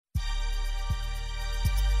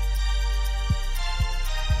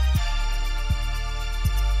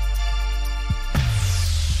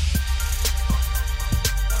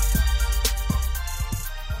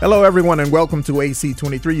Hello, everyone, and welcome to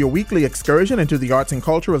AC23, your weekly excursion into the arts and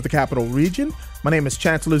culture of the Capital Region. My name is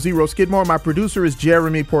Chancellor Zero Skidmore. My producer is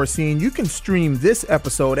Jeremy Porcine. You can stream this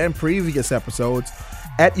episode and previous episodes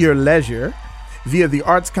at your leisure via the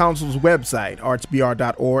Arts Council's website,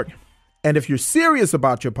 artsbr.org. And if you're serious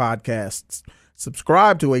about your podcasts,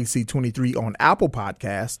 subscribe to AC23 on Apple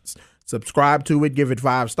Podcasts. Subscribe to it, give it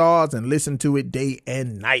 5 stars, and listen to it day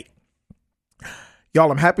and night. Y'all,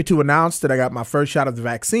 I'm happy to announce that I got my first shot of the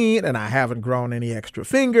vaccine and I haven't grown any extra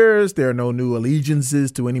fingers. There are no new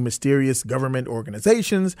allegiances to any mysterious government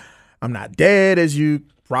organizations. I'm not dead, as you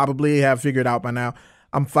probably have figured out by now.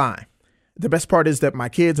 I'm fine. The best part is that my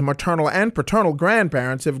kids' maternal and paternal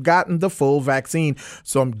grandparents have gotten the full vaccine,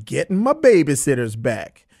 so I'm getting my babysitters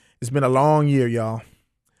back. It's been a long year, y'all.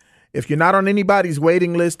 If you're not on anybody's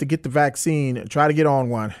waiting list to get the vaccine, try to get on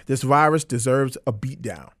one. This virus deserves a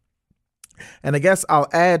beatdown. And I guess I'll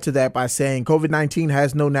add to that by saying COVID-19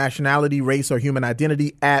 has no nationality, race, or human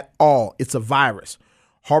identity at all. It's a virus.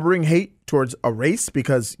 Harboring hate towards a race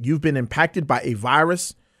because you've been impacted by a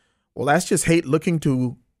virus, well, that's just hate looking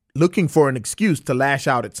for an excuse to lash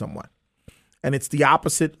out at someone. And it's the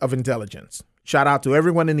opposite of intelligence. Shout out to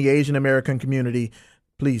everyone in the Asian American community.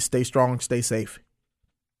 Please stay strong, stay safe.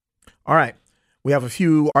 All right. We have a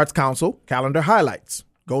few Arts Council calendar highlights.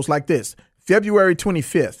 Goes like this. February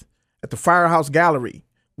 25th. At the Firehouse Gallery,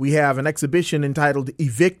 we have an exhibition entitled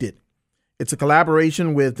Evicted. It's a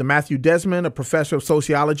collaboration with Matthew Desmond, a professor of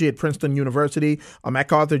sociology at Princeton University, a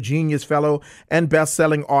MacArthur Genius Fellow, and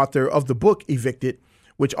best-selling author of the book Evicted,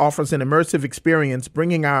 which offers an immersive experience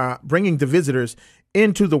bringing the visitors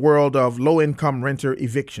into the world of low-income renter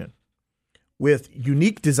eviction. With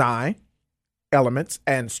unique design elements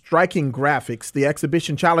and striking graphics, the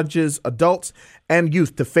exhibition challenges adults and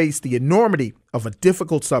youth to face the enormity of a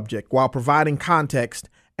difficult subject while providing context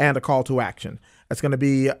and a call to action. That's going to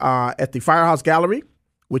be at the Firehouse Gallery,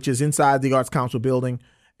 which is inside the Arts Council building,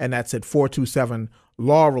 and that's at 427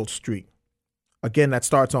 Laurel Street. Again, that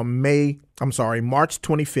starts on March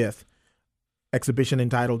 25th, exhibition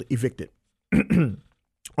entitled Evicted. On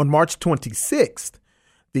March 26th,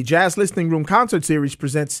 the Jazz Listening Room Concert Series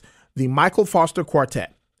presents the Michael Foster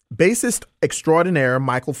Quartet. Bassist extraordinaire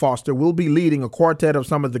Michael Foster will be leading a quartet of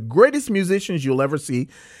some of the greatest musicians you'll ever see.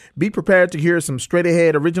 Be prepared to hear some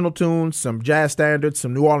straight-ahead original tunes, some jazz standards,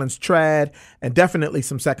 some New Orleans trad, and definitely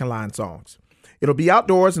some second-line songs. It'll be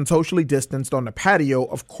outdoors and socially distanced on the patio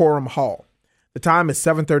of Coram Hall. The time is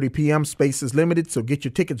 7:30 p.m. Space is limited, so get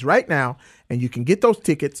your tickets right now, and you can get those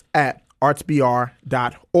tickets at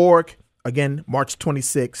artsbr.org. Again, March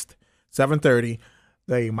 26th, 7:30.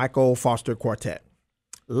 The Michael Foster Quartet.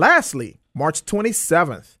 Lastly, March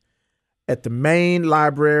 27th, at the main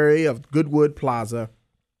library of Goodwood Plaza,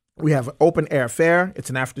 we have an open air fair. It's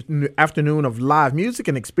an afternoon of live music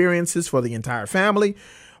and experiences for the entire family.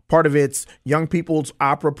 Part of its Young People's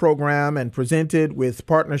Opera program and presented in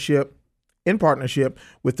partnership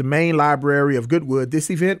with the main library of Goodwood. This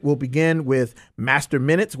event will begin with Master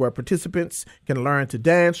Minutes, where participants can learn to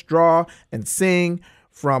dance, draw, and sing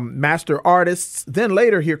from master artists, then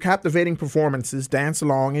later hear captivating performances, dance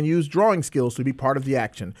along, and use drawing skills to be part of the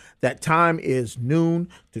action. That time is noon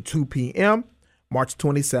to 2 p.m., March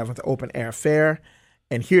 27th, open air fair.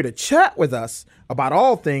 And here to chat with us about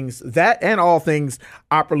all things that and all things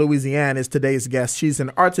Opera Louisiane is today's guest. She's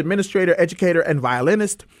an arts administrator, educator, and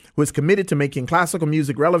violinist who is committed to making classical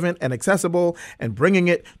music relevant and accessible and bringing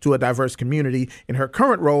it to a diverse community. In her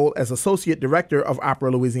current role as associate director of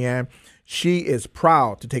Opera Louisiane, she is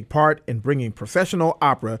proud to take part in bringing professional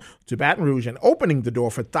opera to Baton Rouge and opening the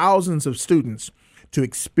door for thousands of students to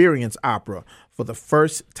experience opera for the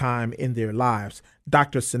first time in their lives.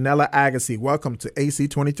 Dr. Sinella Aghasi, welcome to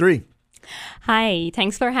AC23. Hi,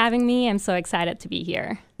 thanks for having me. I'm so excited to be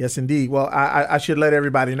here. Yes, indeed. Well, I should let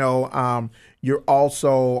everybody know you're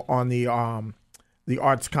also on the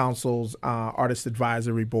Arts Council's Artist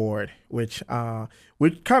Advisory Board, which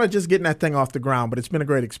we're kind of just getting that thing off the ground, but it's been a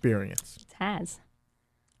great experience. It has.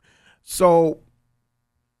 So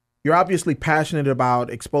you're obviously passionate about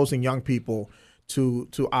exposing young people to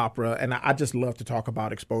opera, and I just love to talk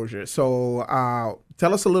about exposure. So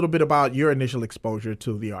tell us a little bit about your initial exposure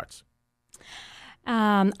to the arts.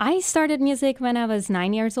 I started music when I was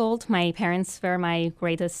 9 years old. My parents were my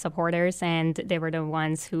greatest supporters, and they were the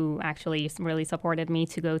ones who actually really supported me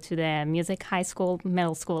to go to the music high school,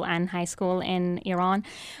 middle school, and high school in Iran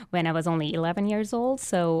when I was only 11 years old.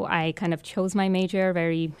 So I kind of chose my major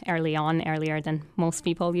very early on, earlier than most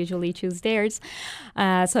people usually choose theirs.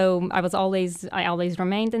 So I always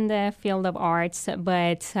remained in the field of arts,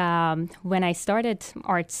 but when I started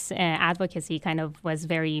arts advocacy kind of was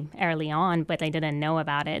very early on, but I didn't didn't know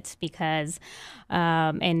about it because,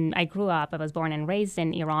 and I was born and raised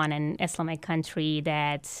in Iran, an Islamic country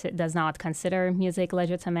that does not consider music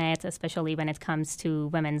legitimate, especially when it comes to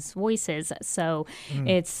women's voices. So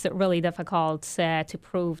it's really difficult to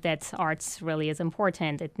prove that arts really is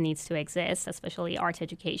important. It needs to exist, especially art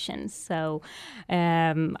education. So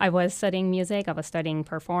I was studying music, I was studying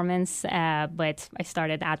performance, but I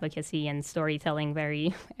started advocacy and storytelling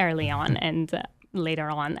very early on, and later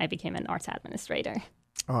on I became an arts administrator.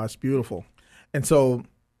 Oh, it's beautiful. And so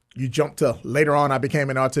you jumped to later on I became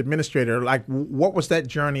an arts administrator. Like, what was that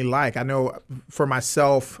journey like? I know for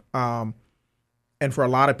myself, and for a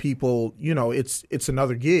lot of people, it's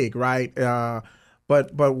another gig, right?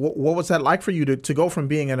 But what was that like for you to go from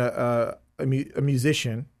being a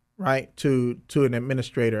musician, right, to an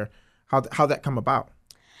administrator? How'd that come about?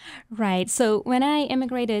 Right. So when I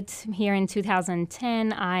immigrated here in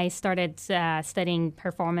 2010, I started studying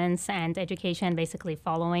performance and education, basically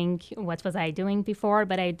following what was I doing before,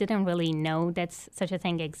 but I didn't really know that such a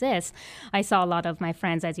thing exists. I saw a lot of my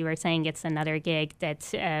friends, as you were saying, it's another gig,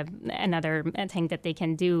 that another thing that they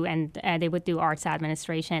can do, and they would do arts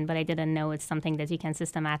administration, but I didn't know it's something that you can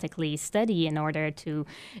systematically study in order to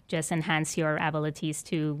just enhance your abilities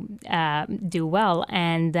to do well.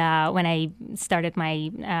 And when I started my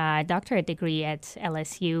doctorate degree at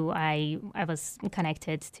LSU, I was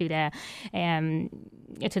connected to the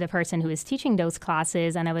person who is teaching those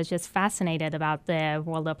classes, and I was just fascinated about the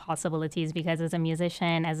world of possibilities because as a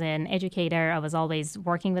musician, as an educator, I was always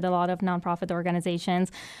working with a lot of nonprofit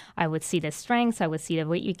organizations. I would see the strengths, I would see the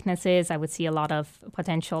weaknesses, I would see a lot of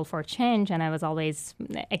potential for change, and I was always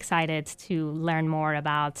excited to learn more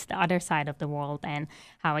about the other side of the world and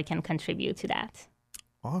how I can contribute to that.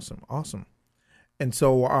 Awesome. And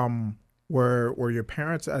so, were your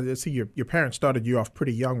parents? I see your parents started you off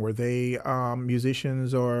pretty young. Were they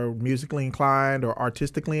musicians or musically inclined or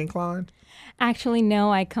artistically inclined? Actually,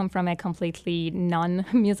 no. I come from a completely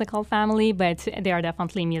non-musical family, but they are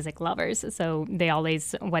definitely music lovers. So they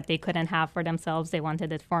always, what they couldn't have for themselves, they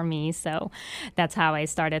wanted it for me. So that's how I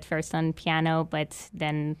started first on piano, but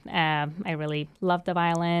then I really loved the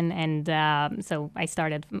violin, and so I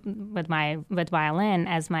started with violin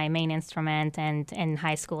as my main instrument. And in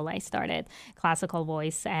high school, I started classical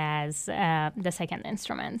voice as the second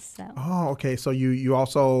instrument. So. Oh, okay. So you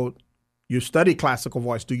also. You study classical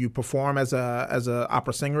voice. Do you perform as a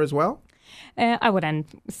opera singer as well? I wouldn't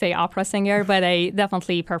say opera singer, but I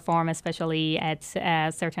definitely perform, especially at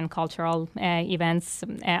certain cultural events.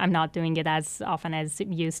 I'm not doing it as often as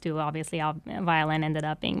used to. Obviously, violin ended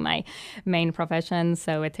up being my main profession,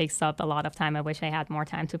 so it takes up a lot of time. I wish I had more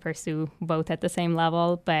time to pursue both at the same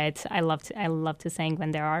level, but I love to sing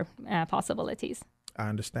when there are possibilities. I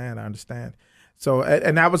understand. So,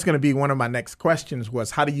 and that was going to be one of my next questions was,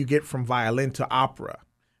 how do you get from violin to opera?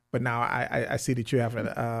 But now I see that you have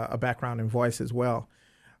a background in voice as well.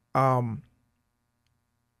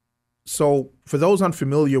 So for those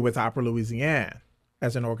unfamiliar with Opera Louisiane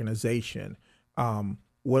as an organization,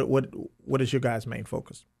 what is your guys' main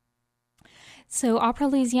focus? So Opera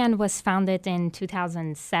Louisiane was founded in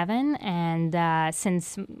 2007, and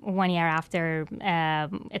since 1 year after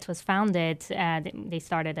it was founded, they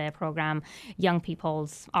started a program, Young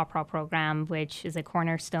People's Opera Program, which is a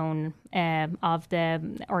cornerstone of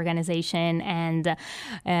the organization. And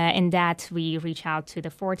in that, we reach out to the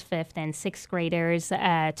 4th, 5th, and 6th graders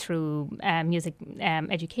through music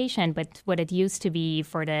education. But what it used to be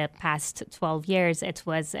for the past 12 years, it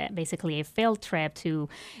was basically a field trip to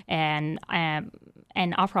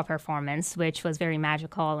an opera performance, which was very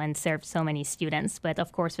magical and served so many students. But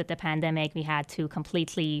of course, with the pandemic, we had to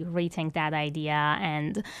completely rethink that idea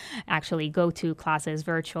and actually go to classes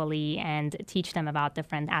virtually and teach them about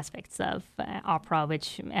different aspects of opera,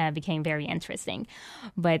 which became very interesting.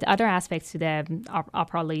 But other aspects to the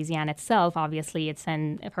Opera Louisiane itself, obviously, it's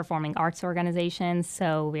a performing arts organization.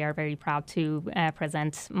 So we are very proud to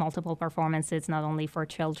present multiple performances, not only for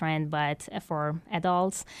children, but for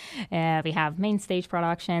adults. We have main stage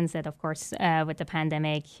productions that, of course, with the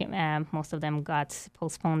pandemic, most of them got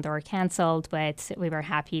postponed or canceled, but we were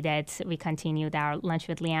happy that we continued our Lunch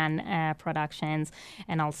with Leanne productions,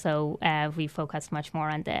 and also we focused much more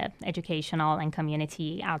on the educational and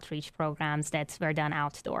community outreach programs that were done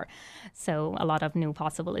outdoor. So a lot of new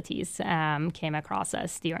possibilities came across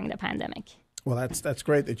us during the pandemic. Well, that's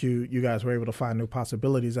great that you guys were able to find new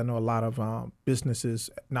possibilities. I know a lot of businesses,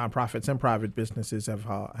 nonprofits, and private businesses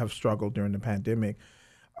have struggled during the pandemic.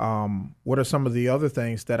 What are some of the other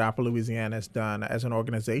things that Opera Louisiane has done as an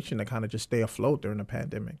organization to kind of just stay afloat during the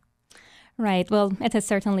pandemic? Right. Well, it has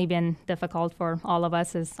certainly been difficult for all of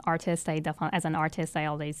us as artists. As an artist, I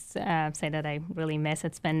always say that I really miss.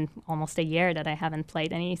 It's been almost a year that I haven't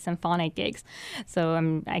played any symphonic gigs,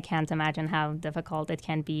 so I can't imagine how difficult it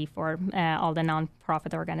can be for all the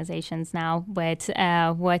nonprofit organizations now. But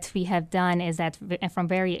what we have done is that from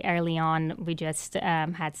very early on, we just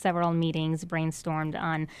had several meetings, brainstormed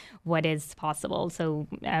on what is possible. So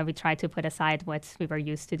we tried to put aside what we were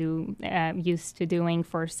used to doing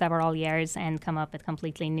for several years and come up with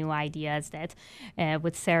completely new ideas that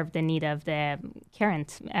would serve the need of the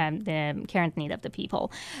current need of the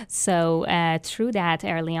people. So through that,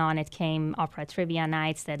 early on, it came opera trivia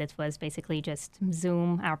nights. That it was basically just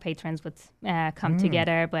Zoom. Our patrons would come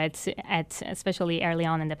together, but especially early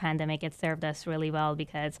on in the pandemic, it served us really well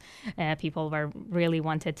because people really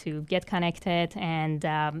wanted to get connected, and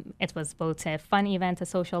it was both a fun event, a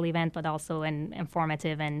social event, but also an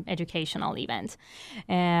informative and educational event.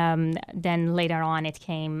 Then later on, it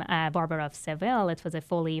came Barbara of Seville. It was a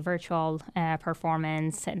fully virtual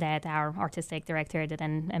performance that our artistic director did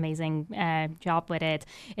an amazing job with it.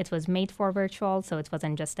 It was made for virtual, so it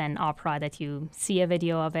wasn't just an opera that you see a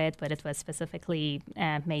video of it, but it was specifically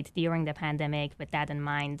made during the pandemic with that in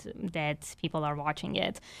mind, that people are watching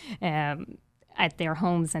it at their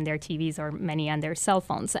homes and their TVs, or many on their cell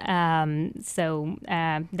phones. So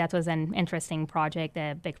that was an interesting project,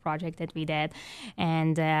 a big project that we did.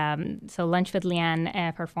 And so Lunch with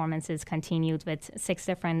Leanne performances continued with 6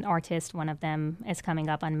 different artists. One of them is coming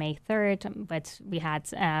up on May 3rd, but we had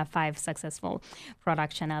 5 successful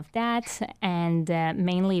production of that. And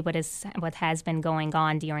mainly what has been going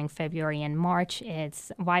on during February and March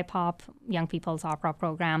is YPOP, Young People's Opera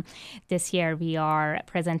Program. This year we are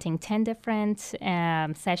presenting 10 different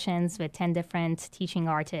sessions with 10 different teaching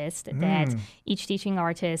artists that each teaching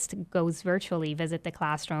artist goes virtually, visit the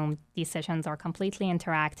classroom. These sessions are completely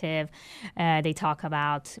interactive. They talk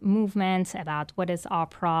about movement, about what is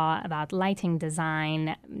opera, about lighting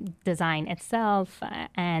design itself,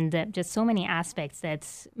 and just so many aspects that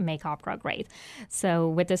make opera great. So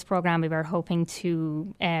with this program, we were hoping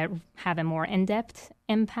to have a more in-depth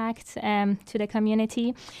impact to the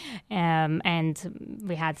community, and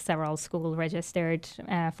we had several schools registered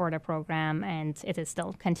for the program, and it is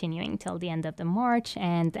still continuing till the end of the March.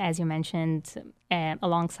 And as you mentioned,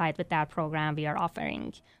 alongside with that program, we are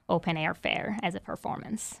offering open air fair as a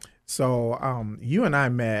performance. So you and I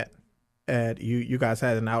met at you guys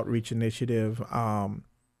had an outreach initiative.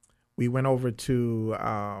 We went over to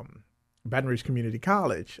Baton Rouge Community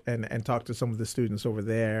College and talked to some of the students over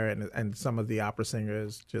there, and some of the opera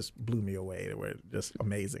singers just blew me away. They were just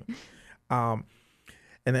amazing. And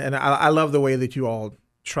I love the way that you all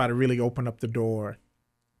try to really open up the door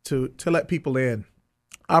to let people in.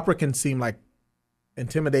 Opera can seem like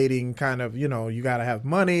intimidating, kind of, you got to have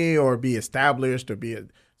money or be established or be a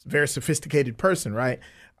very sophisticated person, right?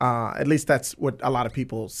 At least that's what a lot of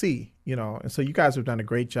people see, And so you guys have done a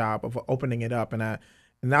great job of opening it up, and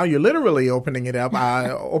now you're literally opening it up,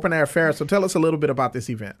 open air fair. So tell us a little bit about this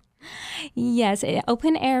event. Yes,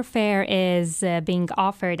 open air fair is being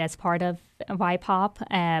offered as part of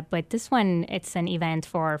YPOP, but this one, it's an event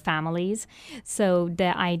for families. So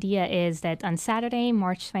the idea is that on Saturday,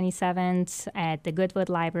 March 27th, at the Goodwood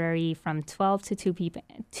Library from 12 to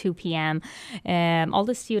 2 p.m., all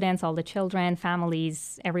the students, all the children,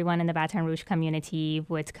 families, everyone in the Baton Rouge community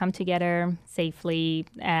would come together safely.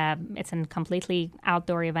 It's a completely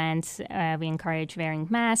outdoor event. We encourage wearing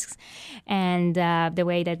masks. And the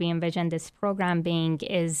way that we envision this program being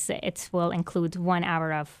is it will include 1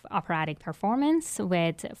 hour of operatic performance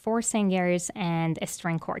with 4 singers and a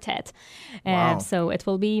string quartet. Wow. So it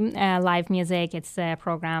will be live music. It's a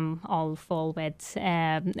program all full with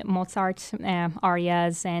Mozart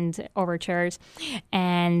arias and overtures.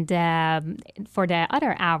 And for the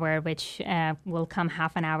other hour, which will come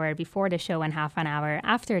half an hour before the show and half an hour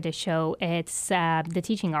after the show, it's the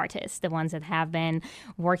teaching artists, the ones that have been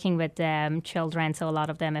working with children. So a lot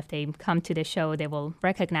of them, if they come to the show, they will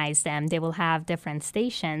recognize them. They will have different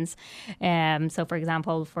stations. So, for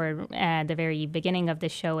example, for the very beginning of the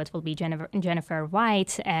show, it will be Jennifer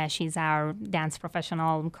White. She's our dance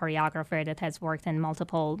professional choreographer that has worked in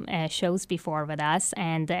multiple shows before with us,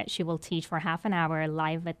 and she will teach for half an hour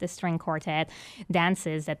live with the string quartet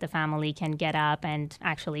dances that the family can get up and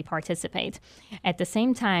actually participate. At the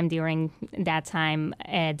same time, during that time,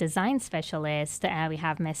 a design specialist, we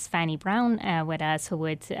have Miss Fanny Brown with us, who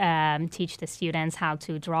would teach the students how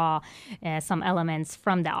to draw some elements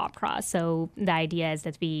from the opera. So the idea is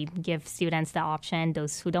that we give students the option.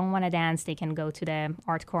 Those who don't want to dance, they can go to the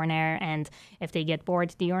art corner, and if they get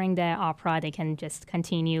bored during the opera, they can just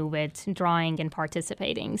continue with drawing and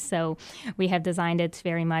participating. So we have designed it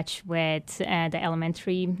very much with the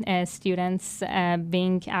elementary students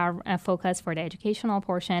being our focus for the educational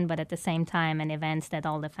portion, but at the same time an event that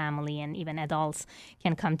all the family and even adults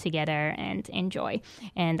can come together and enjoy.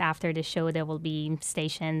 And after the show, there will be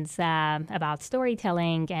stations about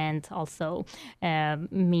storytelling, and also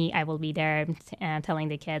I will be there telling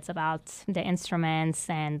the kids about the instruments,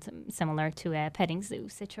 and similar to a petting zoo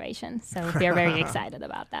situation. So they're very excited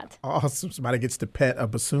about that. Awesome. Somebody gets to pet a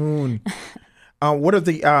bassoon. What are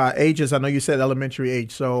the ages? I know you said elementary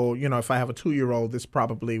age. So, if I have a 2-year-old, this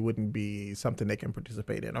probably wouldn't be something they can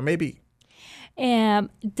participate in. Or maybe.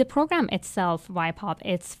 The program itself, YPOP,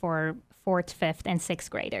 it's for 4th, 5th, and 6th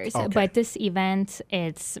graders. Okay. But this event,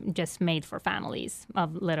 it's just made for families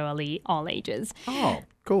of literally all ages. Oh,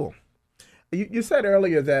 cool. You said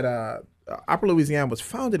earlier that Opera Louisiane was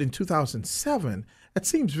founded in 2007. That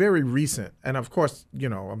seems very recent. And of course,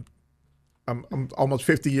 I'm almost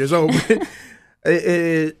 50 years old.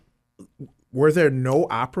 Were there no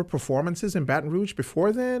opera performances in Baton Rouge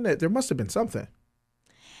before then? There must have been something.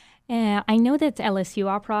 I know that LSU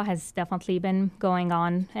Opera has definitely been going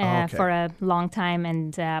on for a long time,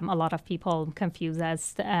 and a lot of people confuse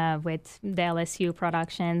us with the LSU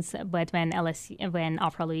productions. But when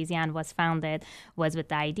Opera Louisiane was founded, was with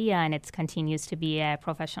the idea, and it continues to be a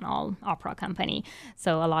professional opera company.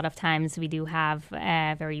 So a lot of times we do have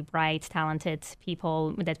very bright, talented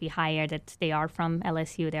people that we hire that they are from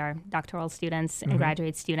LSU. They are doctoral students and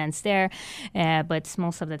graduate students there. But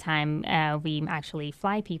most of the time we actually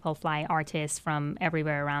fly artists from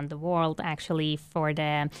everywhere around the world. Actually, for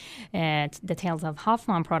the Tales of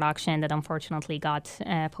Hoffman production that unfortunately got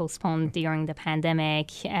postponed during the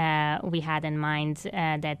pandemic, we had in mind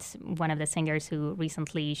that one of the singers who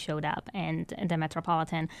recently showed up in the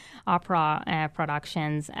Metropolitan Opera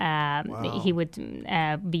productions, he would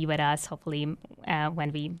be with us hopefully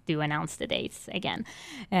when we do announce the dates again.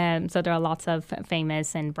 So there are lots of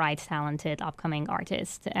famous and bright, talented upcoming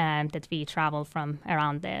artists that we travel from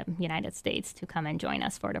around the United States to come and join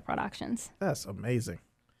us for the productions. That's amazing.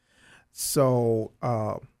 So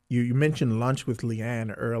you mentioned Lunch with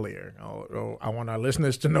Leanne earlier. I want our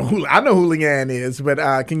listeners to know I know who Leanne is,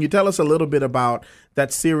 but can you tell us a little bit about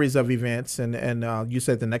that series of events? And you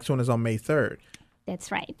said the next one is on May 3rd.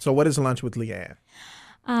 That's right. So what is Lunch with Leanne?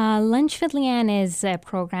 Lunch with Leanne is a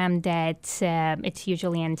program that it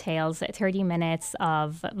usually entails 30 minutes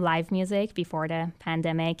of live music before the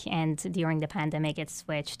pandemic, and during the pandemic it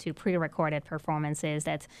switched to pre-recorded performances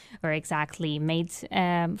that were exactly made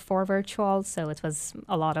for virtual. So it was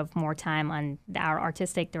a lot of more time on our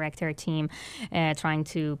artistic director team trying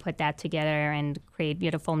to put that together and create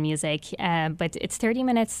beautiful music. But it's 30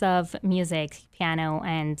 minutes of music, piano,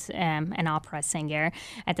 and an opera singer.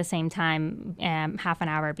 At the same time, half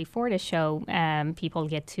an hour before the show, people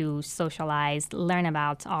get to socialize, learn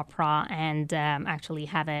about opera, and actually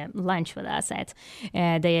have a lunch with us.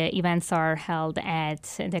 The events are held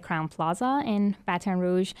at the Crown Plaza in Baton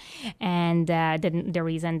Rouge, and the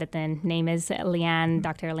reason that the name is Leanne,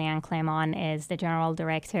 Dr. Leanne Clermont, is the general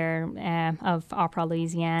director of Opera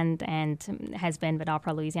Louisiane and has been with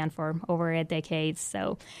Opera Louisiane for over a decade.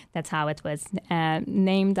 So that's how it was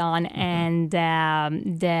named on. And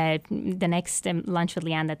the next lunch with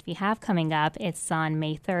Leanne that we have coming up, it's on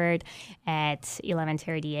May 3rd at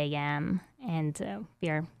 11:30 a.m. And we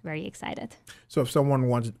are very excited. So if someone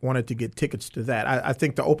wanted to get tickets to that, I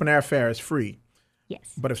think the open air fare is free.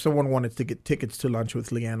 Yes. But if someone wanted to get tickets to Lunch with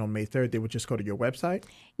Leanne on May 3rd, they would just go to your website?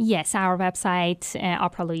 Yes, our website,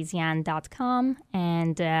 operalouisiane.com,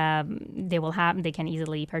 and they can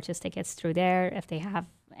easily purchase tickets through there. If they have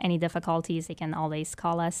any difficulties, they can always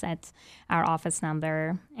call us at our office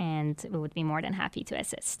number, and we would be more than happy to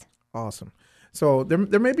assist. Awesome. So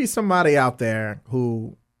there may be somebody out there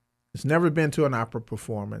who has never been to an opera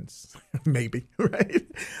performance, maybe, right?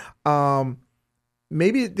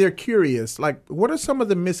 Maybe they're curious, like, what are some of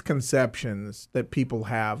the misconceptions that people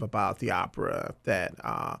have about the opera that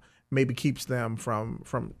maybe keeps them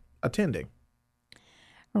from attending?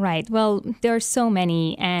 Right. Well, there are so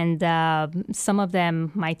many, and some of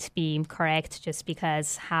them might be correct just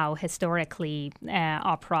because how historically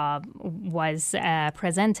opera was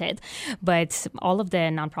presented. But all of the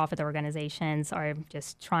nonprofit organizations are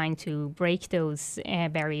just trying to break those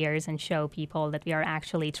barriers and show people that we are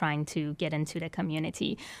actually trying to get into the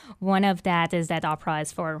community. One of that is that opera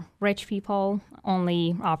is for rich people.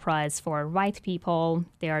 Only opera is for white people.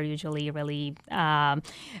 They are usually really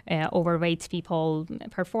overweight people,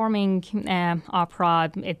 performing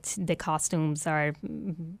opera, the costumes are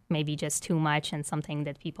maybe just too much and something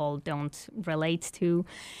that people don't relate to,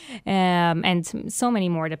 and so many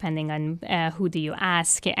more depending on who do you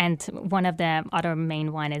ask. And one of the other main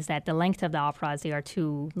one is that the length of the operas, they are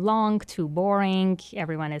too long, too boring.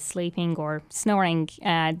 Everyone is sleeping or snoring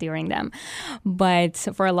during them. But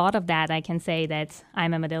for a lot of that, I can say that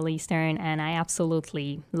I'm a Middle Eastern and I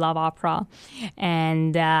absolutely love opera.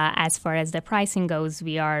 And as far as the pricing goes,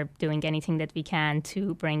 we are doing anything that we can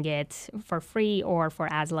to bring it for free or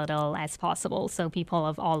for as little as possible, so people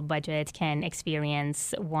of all budget can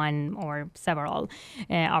experience one or several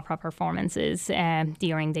opera performances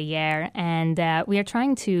during the year. And we are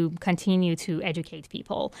trying to continue to educate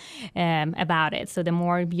people about it. So the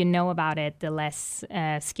more you know about it, the less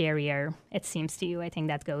scarier it seems to you. I think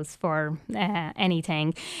that goes for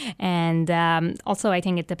anything. And also, I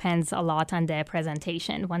think it depends a lot on the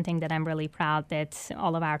presentation. One thing that I'm really proud that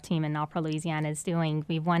all of our team in Opera Louisiane is doing,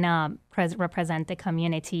 we want to represent the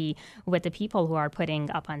community with the people who are putting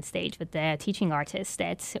up on stage, with the teaching artists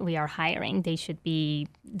that we are hiring. They should be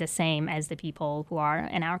the same as the people who are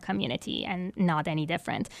in our community and not any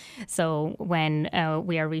different. So when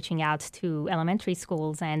we are reaching out to elementary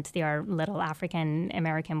schools and there are little African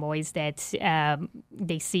American boys that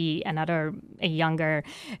they see a younger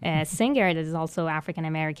singer that is also African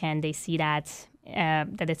American, they see that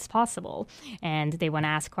it's possible, and they want to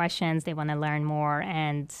ask questions, they want to learn more,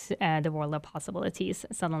 and the world of possibilities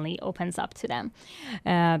suddenly opens up to them.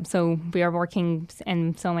 So we are working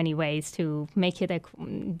in so many ways to make it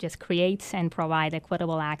just create and provide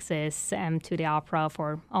equitable access to the opera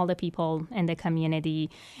for all the people in the community,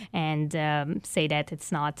 and say that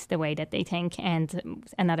it's not the way that they think. And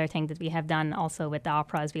another thing that we have done also with the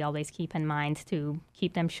operas, we always keep in mind to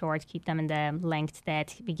keep them short, keep them in the length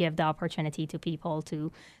that we give the opportunity to people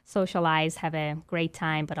to socialize, have a great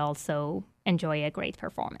time, but also enjoy a great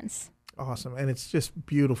performance. Awesome. And it's just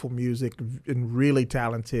beautiful music and really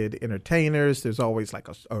talented entertainers. There's always like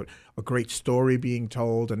a great story being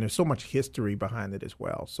told, and there's so much history behind it as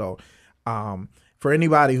well. So for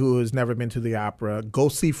anybody who has never been to the opera, go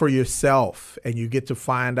see for yourself, and you get to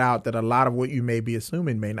find out that a lot of what you may be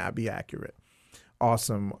assuming may not be accurate.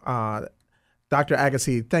 Awesome. Dr.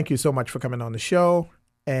 Aghasi, thank you so much for coming on the show.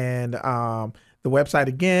 And the website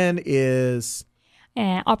again is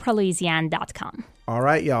operalouisiane.com. All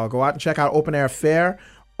right, y'all. Go out and check out Open Air Fair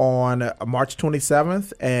on March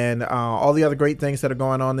 27th and all the other great things that are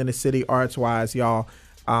going on in the city arts-wise, y'all.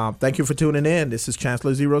 Thank you for tuning in. This is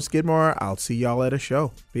Chancellor Zero Skidmore. I'll see y'all at a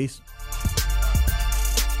show. Peace.